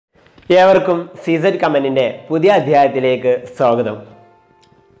ഏവർക്കും സീസൺ കമന്റിന്റെ പുതിയ അധ്യായത്തിലേക്ക് സ്വാഗതം.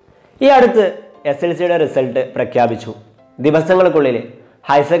 ഈ അടുത്ത് SLCയുടെ റിസൾട്ട് പ്രഖ്യാപിച്ചു. ദിവസങ്ങൾക്കുള്ളിൽ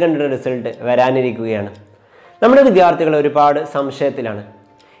ഹയർ സെക്കൻഡറി റിസൾട്ട് വരാനിരിക്കുകയാണ്. നമ്മുടെ വിദ്യാർത്ഥികൾ ഒരുപാട് സംശയത്തിലാണ്.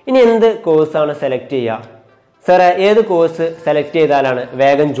 ഇനി എന്ത് കോഴ്സാണ് സെലക്ട് ചെയ്യുക? സാറേ, ഏത് കോഴ്സ് സെലക്ട് ചെയ്താലാണ്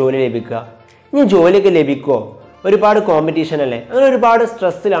വേഗം ജോലി ലഭിക്കുക? ഇനി ജോലിയൊക്കെ ലഭിക്കുമോ? ഒരുപാട് കോമ്പറ്റീഷൻ അല്ലേ? അങ്ങനെ ഒരുപാട്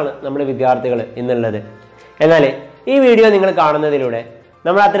സ്ട്രെസ്സിലാണ് നമ്മുടെ വിദ്യാർത്ഥികൾ ഇന്നുള്ളത്. എന്നാൽ ഈ വീഡിയോ നിങ്ങൾ കാണുന്നതിലൂടെ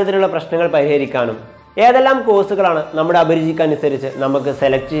നമ്മൾ അത്തരത്തിലുള്ള പ്രശ്നങ്ങൾ പരിഹരിക്കാനും ഏതെല്ലാം കോഴ്സുകളാണ് നമ്മുടെ അഭിരുചിക്കനുസരിച്ച് നമുക്ക്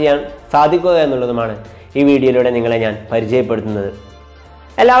സെലക്ട് ചെയ്യാൻ സാധിക്കുക എന്നുള്ളതുമാണ് ഈ വീഡിയോയിലൂടെ നിങ്ങളെ ഞാൻ പരിചയപ്പെടുത്തുന്നത്.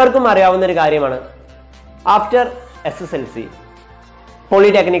 എല്ലാവർക്കും അറിയാവുന്ന ഒരു കാര്യമാണ്, ആഫ്റ്റർ SSLC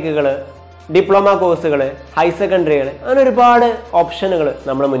പോളിടെക്നിക്കുകൾ, ഡിപ്ലോമ കോഴ്സുകൾ, ഹയർ സെക്കൻഡറികൾ, അങ്ങനെ ഒരുപാട് ഓപ്ഷനുകൾ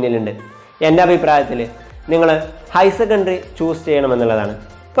നമ്മുടെ മുന്നിലുണ്ട്. എൻ്റെ അഭിപ്രായത്തിൽ നിങ്ങൾ ഹയർ സെക്കൻഡറി ചൂസ് ചെയ്യണമെന്നുള്ളതാണ്.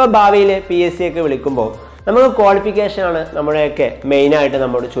 ഇപ്പോൾ ഭാവിയിൽ PSC ഒക്കെ വിളിക്കുമ്പോൾ നമുക്ക് ക്വാളിഫിക്കേഷനാണ് നമ്മുടെയൊക്കെ മെയിനായിട്ട്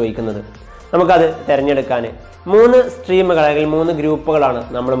നമ്മോട് ചോദിക്കുന്നത്. നമുക്കത് തിരഞ്ഞെടുക്കാൻ 3 സ്ട്രീമുകൾ അല്ലെങ്കിൽ 3 ഗ്രൂപ്പുകളാണ്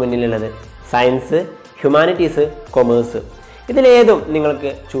നമ്മുടെ മുന്നിലുള്ളത്: സയൻസ്, ഹ്യൂമാനിറ്റീസ്, കൊമേഴ്സ്. ഇതിലേതും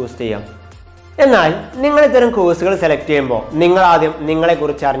നിങ്ങൾക്ക് ചൂസ് ചെയ്യാം. എന്നാൽ നിങ്ങൾ ഇത്തരം കോഴ്സുകൾ സെലക്ട് ചെയ്യുമ്പോൾ നിങ്ങൾ ആദ്യം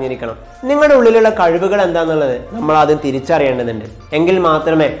നിങ്ങളെക്കുറിച്ച് അറിഞ്ഞിരിക്കണം. നിങ്ങളുടെ ഉള്ളിലുള്ള കഴിവുകൾ എന്താണെന്നുള്ളത് നമ്മൾ ആദ്യം തിരിച്ചറിയേണ്ടതുണ്ട്. എങ്കിൽ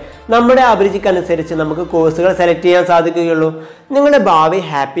മാത്രമേ നമ്മുടെ അഭിരുചിക്കനുസരിച്ച് നമുക്ക് കോഴ്സുകൾ സെലക്ട് ചെയ്യാൻ സാധിക്കുകയുള്ളൂ. നിങ്ങളുടെ ഭാവി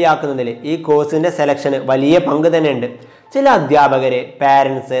ഹാപ്പി ആക്കുന്നതിൽ ഈ കോഴ്സിൻ്റെ സെലക്ഷന് വലിയ പങ്ക് തന്നെയുണ്ട്. ചില അധ്യാപകർ,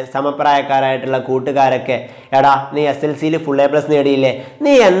 പാരൻസ്, സമപ്രായക്കാരായിട്ടുള്ള കൂട്ടുകാരൊക്കെ എടാ നീ SLCയിൽ ഫുൾ A+ നേടിയില്ലേ,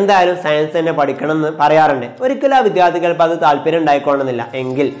 നീ എന്തായാലും സയൻസ് തന്നെ പഠിക്കണം എന്ന് പറയാറുണ്ട്. ഒരിക്കലും ആ വിദ്യാർത്ഥികൾക്ക് അത് താല്പര്യം ഉണ്ടായിക്കൊള്ളുന്നില്ല.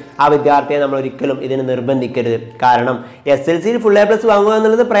 എങ്കിൽ ആ വിദ്യാർത്ഥിയെ നമ്മൾ ഒരിക്കലും ഇതിന് നിർബന്ധിക്കരുത്. കാരണം SLCയിൽ ഫുൾ A+ വാങ്ങുക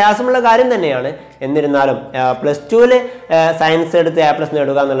എന്നുള്ളത് പ്രയാസമുള്ള കാര്യം തന്നെയാണ്. എന്നിരുന്നാലും +2 സയൻസ് എടുത്ത് A+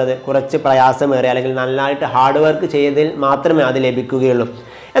 നേടുക എന്നുള്ളത് കുറച്ച് പ്രയാസമേറിയ അല്ലെങ്കിൽ നന്നായിട്ട് ഹാർഡ് വർക്ക് ചെയ്തതിൽ മാത്രമേ അത് ലഭിക്കുകയുള്ളൂ.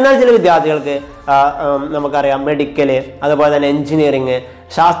 എന്നാൽ ചില വിദ്യാർത്ഥികൾക്ക് നമുക്കറിയാം മെഡിക്കല്, അതുപോലെ തന്നെ എഞ്ചിനീയറിങ്,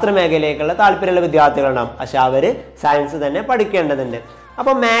 ശാസ്ത്ര മേഖലയിലേക്കുള്ള താല്പര്യമുള്ള വിദ്യാർത്ഥികളുണ്ടാവും. പക്ഷെ അവർ സയൻസ് തന്നെ പഠിക്കേണ്ടതുണ്ട്.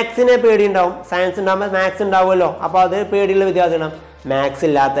 അപ്പോൾ മാത്സിനെ പേടിയുണ്ടാവും. സയൻസ് ഉണ്ടാകുമ്പോൾ മാത്സ് ഉണ്ടാവുമല്ലോ, അപ്പോൾ അത് പേടിയുള്ള വിദ്യാർത്ഥികളുണ്ടാവും. മാത്സ്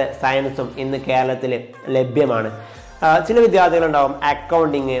ഇല്ലാത്ത സയൻസും ഇന്ന് കേരളത്തിൽ ലഭ്യമാണ്. ചില വിദ്യാർത്ഥികളുണ്ടാവും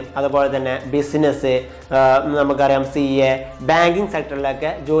അക്കൗണ്ടിങ്, അതുപോലെ തന്നെ ബിസിനസ്, നമുക്കറിയാം CA, ബാങ്കിങ്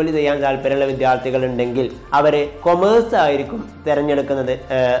സെക്ടറിലൊക്കെ ജോലി ചെയ്യാൻ താല്പര്യമുള്ള വിദ്യാർത്ഥികളുണ്ടെങ്കിൽ അവർ കൊമേഴ്സ് ആയിരിക്കും തിരഞ്ഞെടുക്കുന്നത്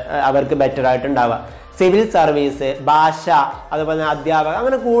അവർക്ക് ബെറ്റർ ആയിട്ടുണ്ടാവുക. സിവിൽ സർവീസ്, ഭാഷ, അതുപോലെ തന്നെ അധ്യാപക,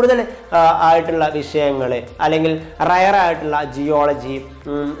 അങ്ങനെ കൂടുതൽ ആയിട്ടുള്ള വിഷയങ്ങൾ, അല്ലെങ്കിൽ റയർ ആയിട്ടുള്ള ജിയോളജി,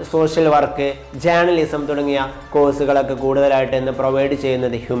 സോഷ്യൽ വർക്ക്, ജേർണലിസം തുടങ്ങിയ കോഴ്സുകളൊക്കെ കൂടുതലായിട്ട് ഇന്ന് പ്രൊവൈഡ്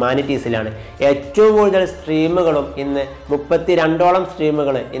ചെയ്യുന്നത് ഹ്യൂമാനിറ്റീസിലാണ്. ഏറ്റവും കൂടുതൽ സ്ട്രീമുകളും ഇന്ന് 32ഓളം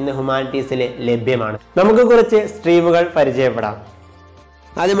സ്ട്രീമുകൾ ഇന്ന് ഹ്യൂമാനിറ്റീസിൽ ലഭ്യമാണ്. നമുക്ക് കുറച്ച് സ്ട്രീമുകൾ പരിചയപ്പെടാം.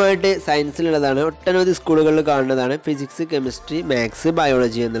 ആദ്യമായിട്ട് സയൻസിലുള്ളതാണ്. ഒട്ടനവധി സ്കൂളുകളിൽ കാണുന്നതാണ് ഫിസിക്സ്, കെമിസ്ട്രി, മാത്സ്,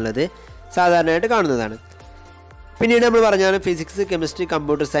 ബയോളജി എന്നുള്ളത് സാധാരണയായിട്ട് കാണുന്നതാണ്. പിന്നീട് നമ്മൾ പറഞ്ഞാൽ physics, chemistry,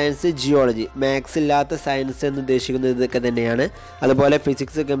 computer science, geology. Maths ഇല്ലാത്ത സയൻസ് എന്ന് ഉദ്ദേശിക്കുന്നത് ഇതൊക്കെ തന്നെയാണ്. അതുപോലെ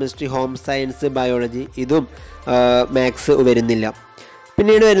physics, chemistry, home science, biology, ഇതും മാത്സ് വരുന്നില്ല.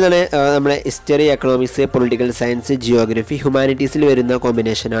 പിന്നീട് വരുന്നതാണ് നമ്മുടെ history, economics, political science, geography. ഹ്യൂമാനിറ്റീസിൽ വരുന്ന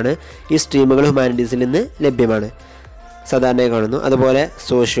കോമ്പിനേഷനാണ്. ഈ സ്ട്രീമുകൾ ഹ്യൂമാനിറ്റീസിൽ നിന്ന് ലഭ്യമാണ്, സാധാരണയായി കാണുന്നു. അതുപോലെ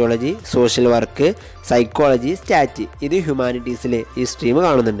സോഷ്യോളജി, സോഷ്യൽ വർക്ക്, സൈക്കോളജി, സ്റ്റാറ്റി, ഇത് ഹ്യൂമാനിറ്റീസിൽ ഈ സ്ട്രീം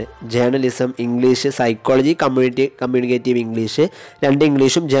കാണുന്നുണ്ട്. Journalism, English, psychology, communicative English, 2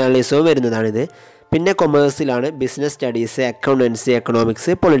 ഇംഗ്ലീഷും ജേർണലിസവും വരുന്നതാണിത്. പിന്നെ കൊമേഴ്സിലാണ് business studies, accountancy,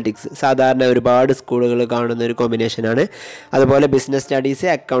 economics, politics. സാധാരണ ഒരുപാട് സ്കൂളുകൾ കാണുന്ന ഒരു കോമ്പിനേഷനാണ്. അതുപോലെ business studies,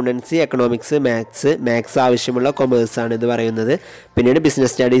 accountancy, economics, maths ആവശ്യമുള്ള കൊമേഴ്സാണ് ഇത് പറയുന്നത്. പിന്നീട്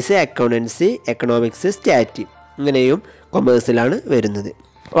ബിസിനസ് സ്റ്റഡീസ്, അക്കൗണ്ടൻസി, എക്കണോമിക്സ്, സ്റ്റാറ്റി, ഇങ്ങനെയും കൊമേഴ്സിലാണ് വരുന്നത്.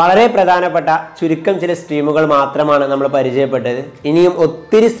 വളരെ പ്രധാനപ്പെട്ട ചുരുക്കം ചില സ്ട്രീമുകൾ മാത്രമാണ് നമ്മൾ പരിചയപ്പെട്ടത്. ഇനിയും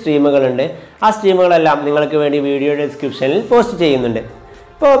ഒത്തിരി സ്ട്രീമുകളുണ്ട്. ആ സ്ട്രീമുകളെല്ലാം നിങ്ങൾക്ക് വേണ്ടി വീഡിയോയുടെ ഡിസ്ക്രിപ്ഷനിൽ പോസ്റ്റ് ചെയ്യുന്നുണ്ട്.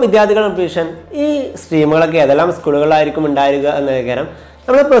 ഇപ്പോൾ വിദ്യാർത്ഥികൾ കൺഫ്യൂഷൻ, ഈ സ്ട്രീമുകളൊക്കെ ഏതെല്ലാം സ്കൂളുകളായിരിക്കും ഉണ്ടായിരിക എന്നൊക്കെ കാരണം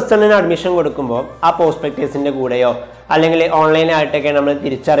നമ്മൾ +1 അഡ്മിഷൻ കൊടുക്കുമ്പോൾ ആ പ്രോസ്പെക്ടേഴ്സിൻ്റെ കൂടെയോ അല്ലെങ്കിൽ ഓൺലൈനായിട്ടൊക്കെ നമ്മൾ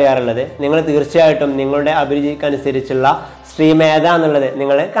തിരിച്ചറിയാറുള്ളത്. നിങ്ങൾ തീർച്ചയായിട്ടും നിങ്ങളുടെ അഭിരുചിക്കനുസരിച്ചുള്ള സ്ട്രീം ഏതാണെന്നുള്ളത്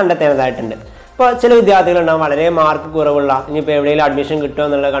നിങ്ങൾ കണ്ടെത്തേണ്ടതായിട്ടുണ്ട്. ഇപ്പോൾ ചില വിദ്യാർത്ഥികളുണ്ടാകും വളരെ മാർക്ക് കുറവുള്ള, ഇനിയിപ്പോൾ എവിടെയെങ്കിലും അഡ്മിഷൻ കിട്ടുമോ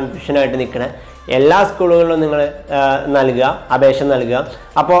എന്നുള്ള കൺഫ്യൂഷനായിട്ട് നിൽക്കണേ. എല്ലാ സ്കൂളുകളിലും നിങ്ങൾ അപേക്ഷ നൽകുക.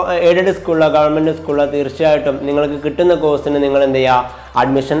 അപ്പോൾ എയ്ഡഡ് സ്കൂളിലോ ഗവൺമെൻറ് സ്കൂളിലോ തീർച്ചയായിട്ടും നിങ്ങൾക്ക് കിട്ടുന്ന കോഴ്സിന് നിങ്ങൾ എന്ത് ചെയ്യുക,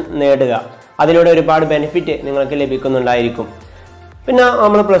 അഡ്മിഷൻ നേടുക. അതിലൂടെ ഒരുപാട് ബെനിഫിറ്റ് നിങ്ങൾക്ക് ലഭിക്കുന്നുണ്ടായിരിക്കും. പിന്നെ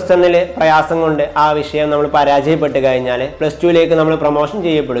നമ്മൾ +1 പ്രയാസം കൊണ്ട് ആ വിഷയം നമ്മൾ പരാജയപ്പെട്ട് കഴിഞ്ഞാൽ +2ലേക്ക് നമ്മൾ പ്രൊമോഷൻ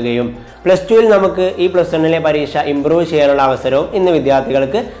ചെയ്യപ്പെടുകയും +2ൽ നമുക്ക് ഈ +1 പരീക്ഷ ഇംപ്രൂവ് ചെയ്യാനുള്ള അവസരവും ഇന്ന്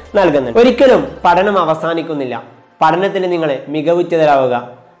വിദ്യാർത്ഥികൾക്ക് നൽകുന്നുണ്ട്. ഒരിക്കലും പഠനം അവസാനിക്കുന്നില്ല. പഠനത്തിന് നിങ്ങൾ മികവുറ്റവരാവുക.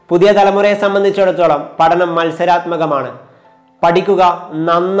 പുതിയ തലമുറയെ സംബന്ധിച്ചിടത്തോളം പഠനം മത്സരാത്മകമാണ്. പഠിക്കുക,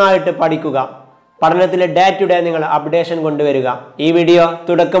 നന്നായിട്ട് പഠിക്കുക. പഠനത്തിൽ ഡേ ടു ഡേ നിങ്ങൾ അപ്ഡേഷൻ കൊണ്ടുവരിക. ഈ വീഡിയോ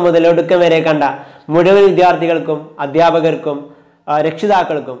തുടക്കം മുതൽ ഒടുക്കം വരെ കണ്ട മുഴുവൻ വിദ്യാർത്ഥികൾക്കും അധ്യാപകർക്കും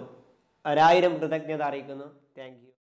രക്ഷിതാക്കൾക്കും 1000 കൃതജ്ഞത അറിയിക്കുന്നു. Thank you.